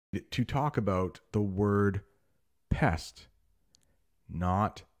to talk about the word pest,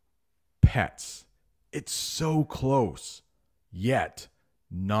 not pets. It's so close, yet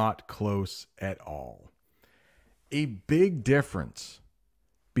not close at all. A big difference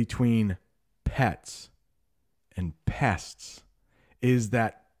between pets and pests is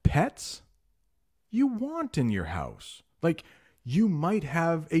that pets you want in your house. Like you might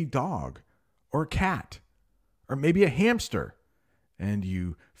have a dog or a cat or maybe a hamster, and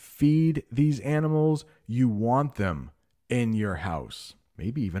you feed these animals, you want them in your house,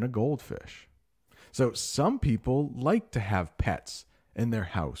 maybe even a goldfish. So some people like to have pets in their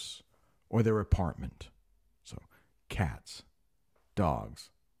house or their apartment. So cats, dogs,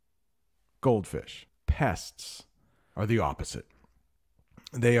 goldfish. Pests are the opposite.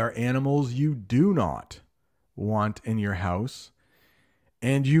 They are animals you do not want in your house,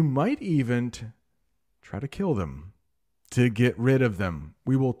 and you might even try to kill them to get rid of them.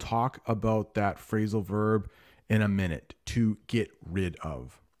 We will talk about that phrasal verb in a minute, to get rid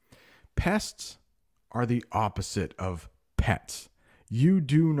of. Pests are the opposite of pets. You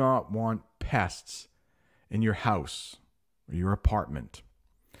do not want pests in your house or your apartment.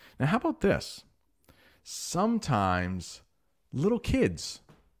 Now, how about this? Sometimes little kids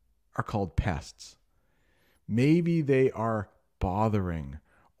are called pests. Maybe they are bothering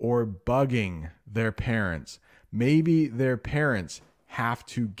or bugging their parents. Maybe their parents have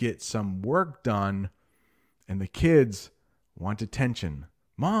to get some work done and the kids want attention.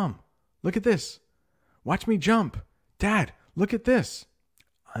 Mom, look at this. Watch me jump. Dad, look at this.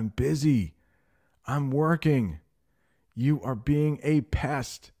 I'm busy. I'm working. You are being a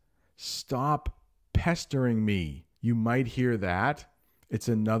pest. Stop pestering me. You might hear that. It's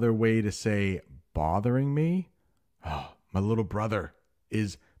another way to say bothering me. Oh, my little brother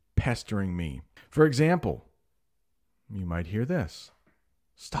is pestering me. For example, you might hear this.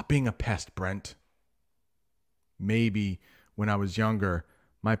 Stop being a pest, Brent. Maybe when I was younger,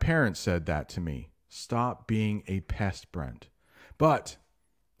 my parents said that to me. Stop being a pest, Brent. But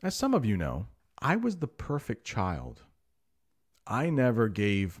as some of you know, I was the perfect child. I never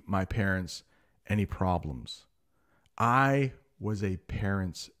gave my parents any problems. I was a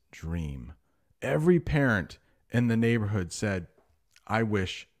parent's dream. Every parent in the neighborhood said, I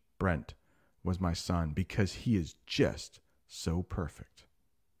wish Brent was my son because he is just so perfect.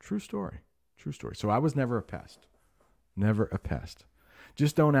 True story. True story. So I was never a pest. Never a pest.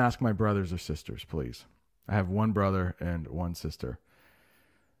 Just don't ask my brothers or sisters, please. I have one brother and one sister.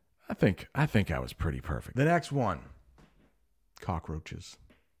 I think I was pretty perfect. The next one, cockroaches.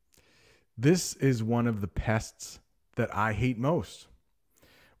 This is one of the pests that I hate most.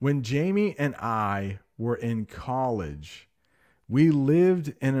 When Jamie and I were in college, we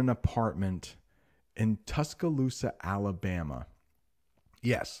lived in an apartment in Tuscaloosa, Alabama.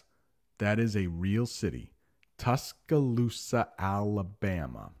 Yes, that is a real city. Tuscaloosa,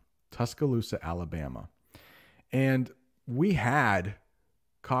 Alabama. Tuscaloosa, Alabama. And we had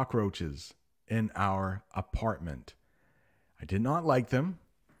cockroaches in our apartment. I did not like them.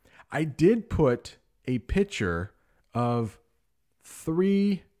 I did put a picture of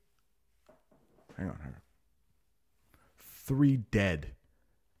three dead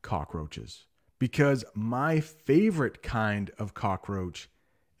cockroaches because my favorite kind of cockroach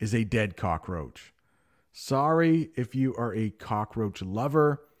is a dead cockroach. Sorry if you are a cockroach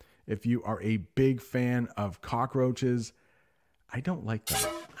lover, if you are a big fan of cockroaches. I don't like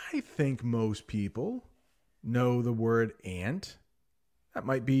them. I think most people know the word ant. That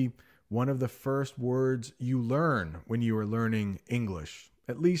might be one of the first words you learn when you are learning English,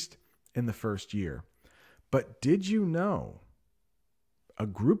 at least in the first year. But did you know a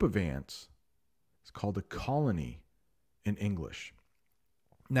group of ants is called a colony in English?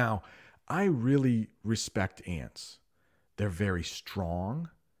 Now, I really respect ants. They're very strong.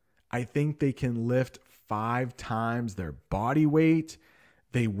 I think they can lift 5 times their body weight.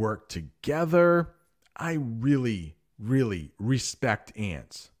 They work together. I really, really respect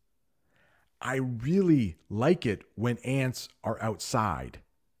ants. I really like it when ants are outside.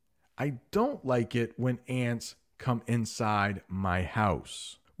 I don't like it when ants come inside my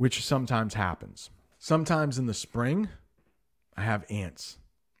house, which sometimes happens. Sometimes in the spring, I have ants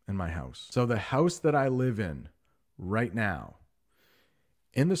in my house. So the house that I live in right now,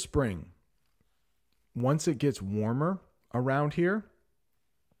 in the spring, once it gets warmer around here,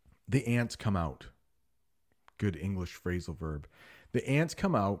 the ants come out. Good English phrasal verb. The ants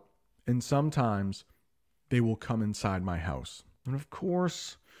come out, and sometimes they will come inside my house. And of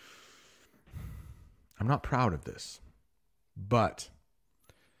course, I'm not proud of this, but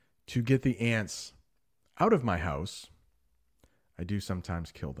to get the ants out of my house, I do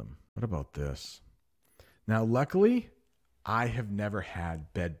sometimes kill them. What about this? Now, luckily, I have never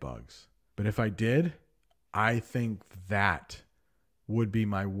had bed bugs. But if I did, I think that would be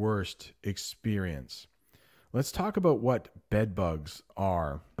my worst experience. Let's talk about what bed bugs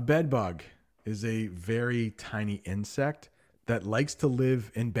are. A bed bug is a very tiny insect that likes to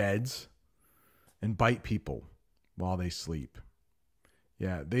live in beds and bite people while they sleep.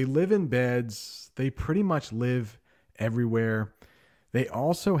 Yeah, they live in beds. They pretty much live everywhere. They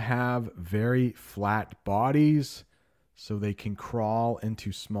also have very flat bodies, so they can crawl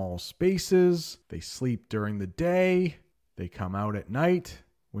into small spaces. They sleep during the day. They come out at night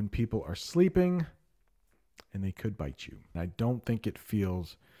when people are sleeping, and they could bite you. I don't think it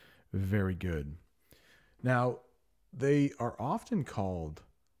feels very good. Now, they are often called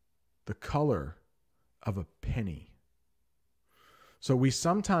the color of a penny. So we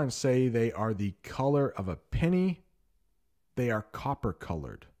sometimes say they are the color of a penny. They are copper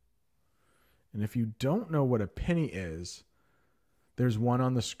colored. And if you don't know what a penny is, there's one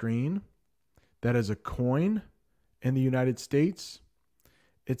on the screen that is a coin in the United States.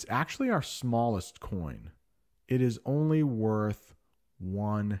 It's actually our smallest coin. It is only worth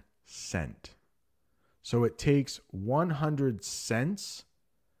 1 cent. So it takes 100 cents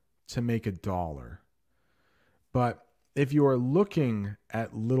to make $1. But if you are looking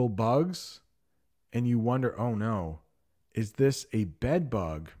at little bugs and you wonder, oh no, is this a bed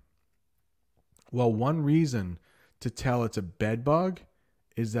bug? Well, one reason to tell it's a bed bug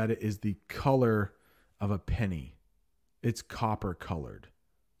is that it is the color of a penny. It's copper colored.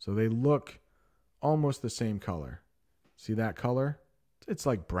 So they look almost the same color. See that color? It's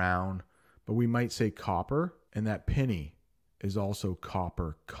like brown, but we might say copper, and that penny is also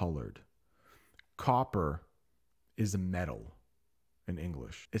copper colored. Copper is a metal in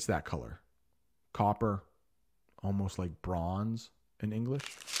English. It's that color. Copper, almost like bronze in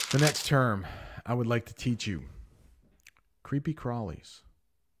English. The next term I would like to teach you, creepy crawlies.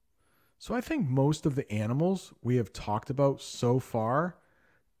 So I think most of the animals we have talked about so far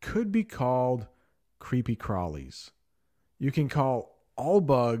could be called creepy crawlies. You can call all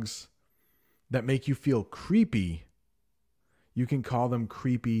bugs that make you feel creepy, you can call them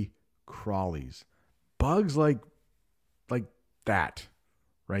creepy crawlies. Bugs like that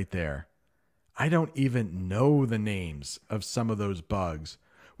right there. I don't even know the names of some of those bugs.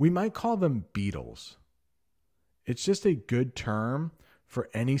 We might call them beetles. It's just a good term for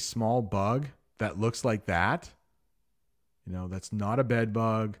any small bug that looks like that. You know, that's not a bed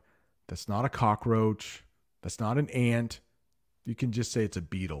bug. That's not a cockroach. That's not an ant. You can just say it's a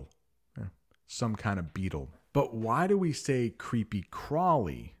beetle. Some kind of beetle. But why do we say creepy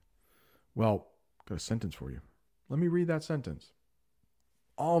crawly? Well, I've got a sentence for you. Let me read that sentence.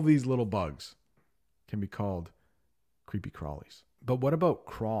 All these little bugs can be called creepy crawlies. But what about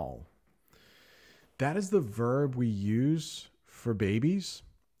crawl? That is the verb we use for babies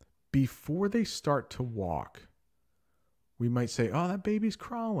before they start to walk. We might say, oh, that baby's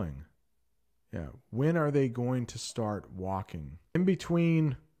crawling. Yeah. When are they going to start walking? In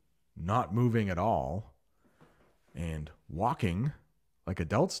between not moving at all and walking like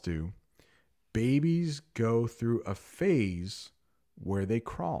adults do, babies go through a phase where they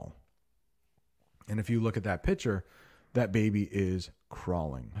crawl. And if you look at that picture, that baby is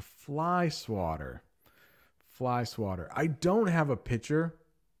crawling. A fly swatter. Fly swatter. I don't have a picture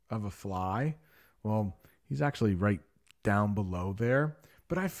of a fly. Well, he's actually right down below there.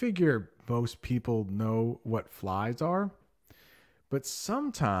 But I figure most people know what flies are. But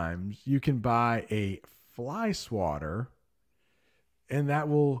sometimes you can buy a fly swatter and that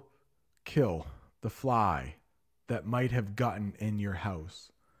will kill the fly that might have gotten in your house.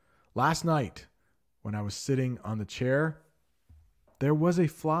 Last night, when I was sitting on the chair, there was a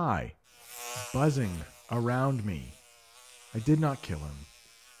fly buzzing around me. I did not kill him.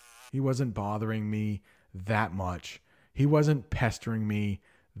 He wasn't bothering me that much. He wasn't pestering me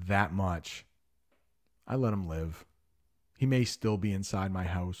that much. I let him live. He may still be inside my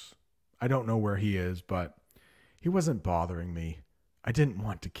house. I don't know where he is, but he wasn't bothering me. I didn't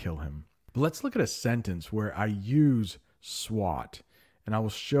want to kill him. But let's look at a sentence where I use swat, and I will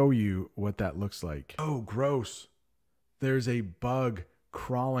show you what that looks like. Oh, gross. There's a bug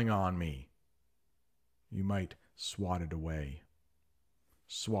crawling on me. You might swat it away.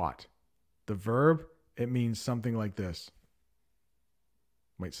 Swat. The verb, it means something like this.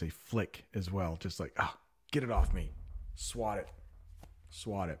 Might say flick as well, just like, get it off me. Swat it.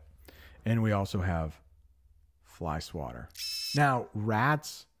 Swat it. And we also have fly swatter. Now,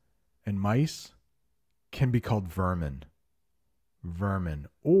 rats and mice can be called vermin. Vermin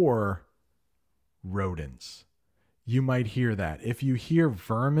or rodents. you might hear that. If you hear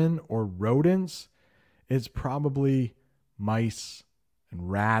vermin or rodents, it's probably mice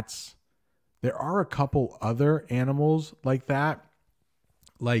and rats. There are a couple other animals like that,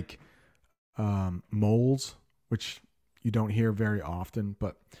 like moles, which you don't hear very often,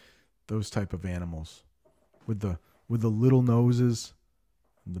 but those type of animals with the little noses,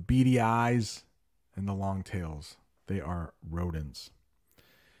 and the beady eyes, and the long tails. They are rodents.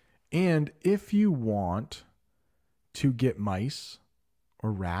 And if you want to get mice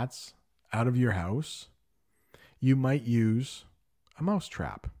or rats out of your house, you might use a mouse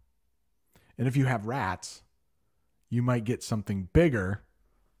trap. And if you have rats, you might get something bigger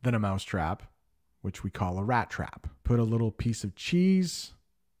than a mouse trap, which we call a rat trap. Put a little piece of cheese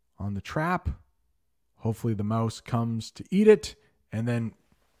on the trap. Hopefully the mouse comes to eat it, and then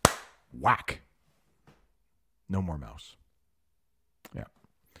whack. No more mouse. Yeah.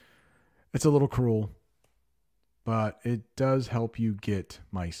 It's a little cruel, but it does help you get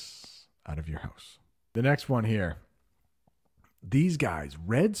mice out of your house. The next one here. These guys,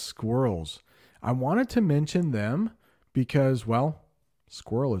 red squirrels. I wanted to mention them because, well,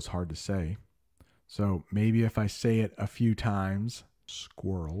 squirrel is hard to say. So maybe if I say it a few times,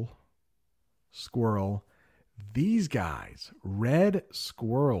 squirrel. These guys, red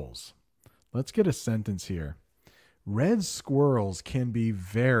squirrels. Let's get a sentence here. Red squirrels can be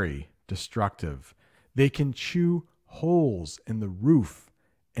very destructive. They can chew holes in the roof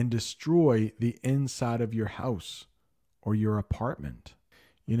and destroy the inside of your house or your apartment.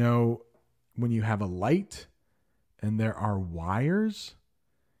 You know, when you have a light and there are wires,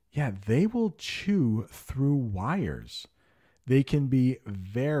 yeah, they will chew through wires. They can be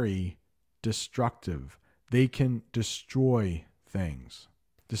very destructive. They can destroy things.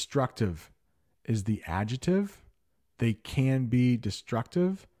 Destructive is the adjective. They can be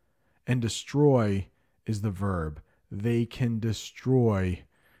destructive. And destroy is the verb. They can destroy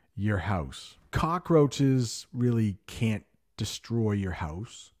your house. Cockroaches really can't destroy your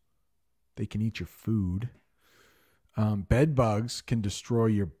house. They can eat your food. Bed bugs can destroy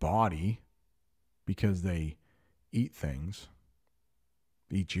your body because they eat things.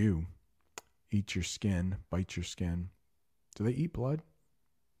 Eat you. Eat your skin. Bite your skin. Do they eat blood?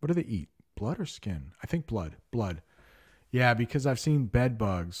 What do they eat? Blood or skin? I think blood. Blood. Yeah, because I've seen bed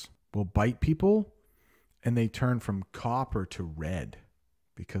bugs will bite people and they turn from copper to red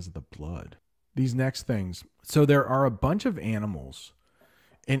because of the blood. These next things. So there are a bunch of animals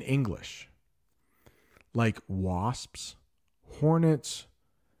in English, like wasps, hornets,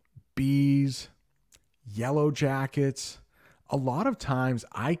 bees, yellow jackets. A lot of times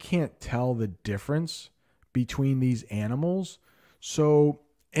I can't tell the difference between these animals. So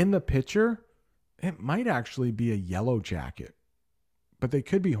in the picture, it might actually be a yellow jacket, but they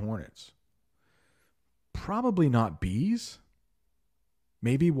could be hornets. Probably not bees.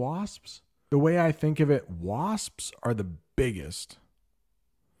 Maybe wasps. The way I think of it, wasps are the biggest,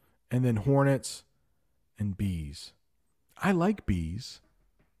 and then hornets and bees. I like bees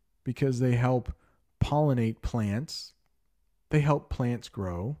because they help pollinate plants. They help plants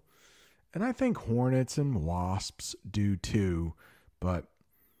grow. And I think hornets and wasps do too, but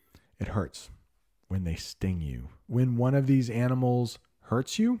it hurts when they sting you. When one of these animals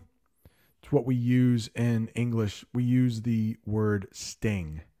hurts you, it's what we use in English. We use the word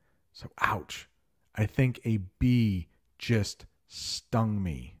sting. So, ouch. I think a bee just stung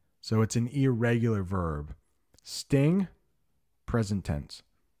me. So it's an irregular verb. Sting, present tense.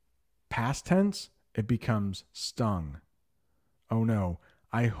 Past tense, it becomes stung. Oh no,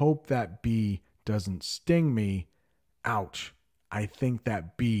 I hope that bee doesn't sting me. Ouch, I think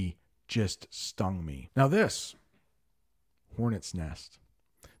that bee just stung me. Now this, hornet's nest.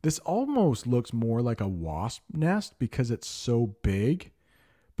 This almost looks more like a wasp nest because it's so big,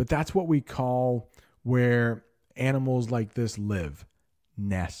 but that's what we call where animals like this live,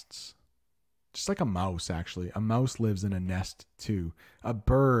 nests. Just like a mouse, actually. A mouse lives in a nest too. A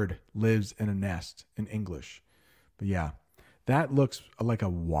bird lives in a nest in English. But yeah, that looks like a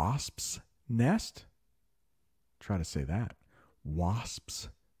wasp's nest. Try to say that. Wasp's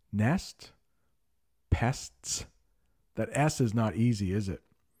nest. Pests. That S is not easy, is it?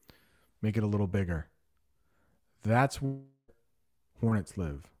 Make it a little bigger. That's where hornets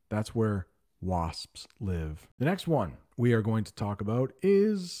live. That's where wasps live. The next one we are going to talk about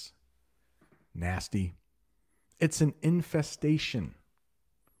is nasty. It's an infestation.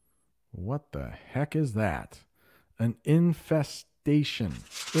 What the heck is that? An infestation.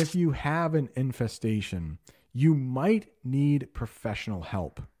 If you have an infestation, you might need professional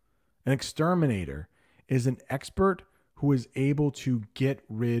help. An exterminator is an expert who is able to get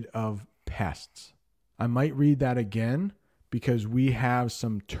rid of pests. I might read that again because we have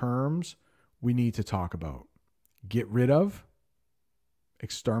some terms we need to talk about. Get rid of,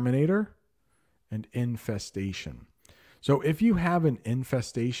 exterminator, and infestation. So if you have an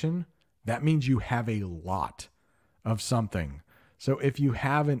infestation, that means you have a lot of something. So if you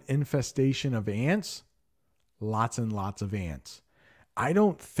have an infestation of ants, lots and lots of ants. I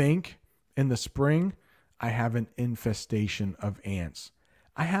don't think in the spring I have an infestation of ants.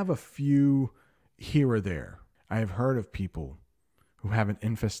 I have a few here or there. I have heard of people who have an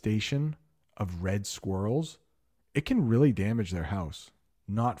infestation of red squirrels. It can really damage their house.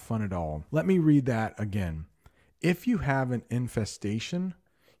 Not fun at all. Let me read that again. If you have an infestation,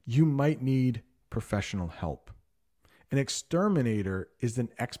 you might need professional help. An exterminator is an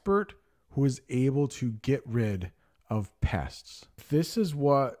expert who is able to get rid of pests. This is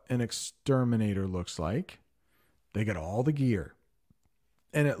what an exterminator looks like. They got all the gear.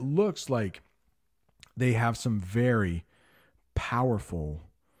 And it looks like they have some very powerful,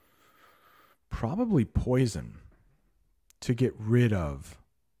 probably poison, to get rid of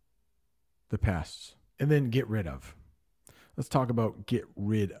the pests. And then get rid of. Let's talk about get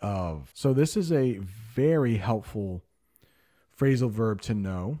rid of. So this is a very helpful phrasal verb to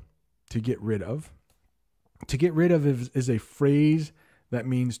know, to get rid of. To get rid of is a phrase that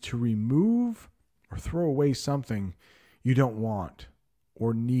means to remove or throw away something you don't want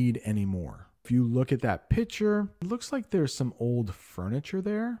or need anymore. If you look at that picture, it looks like there's some old furniture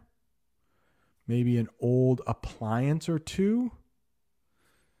there. Maybe an old appliance or two.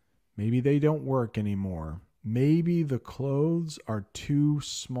 Maybe they don't work anymore. Maybe the clothes are too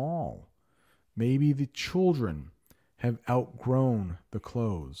small. Maybe the children have outgrown the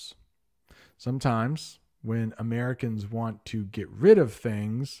clothes. Sometimes when Americans want to get rid of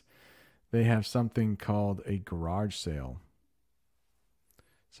things, they have something called a garage sale.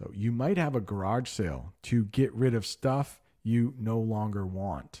 So you might have a garage sale to get rid of stuff you no longer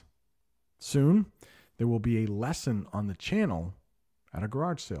want. Soon, there will be a lesson on the channel at a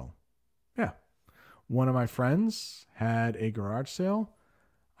garage sale. Yeah. One of my friends had a garage sale.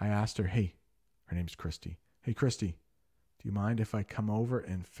 I asked her, hey, her name's Christy. Hey, Christy, do you mind if I come over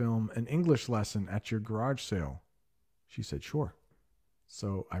and film an English lesson at your garage sale? She said, sure.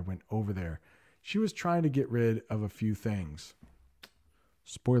 So I went over there. She was trying to get rid of a few things.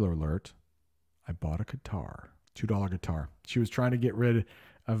 Spoiler alert, I bought a guitar, $2 guitar. She was trying to get rid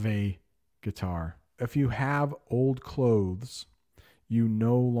of a guitar. If you have old clothes you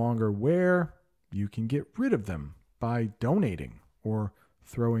no longer wear, you can get rid of them by donating or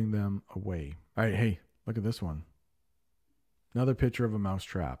throwing them away. All right, hey, look at this one. Another picture of a mouse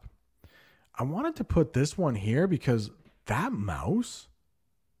trap. I wanted to put this one here because that mouse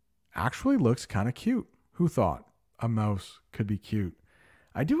actually looks kind of cute. Who thought a mouse could be cute?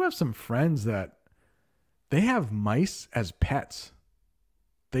 I do have some friends that they have mice as pets.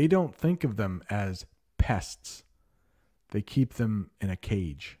 They don't think of them as pests. They keep them in a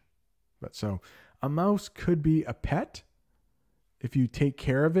cage. But so a mouse could be a pet if you take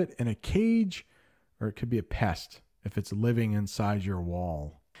care of it in a cage, or it could be a pest if it's living inside your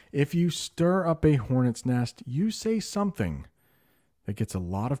wall. If you stir up a hornet's nest, you say something that gets a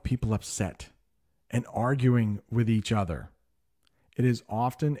lot of people upset and arguing with each other. It is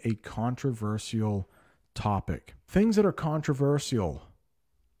often a controversial topic. Things that are controversial,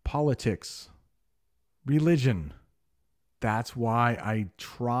 politics, religion. That's why I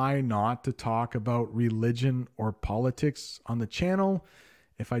try not to talk about religion or politics on the channel.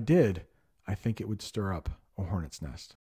 If I did, I think it would stir up a hornet's nest.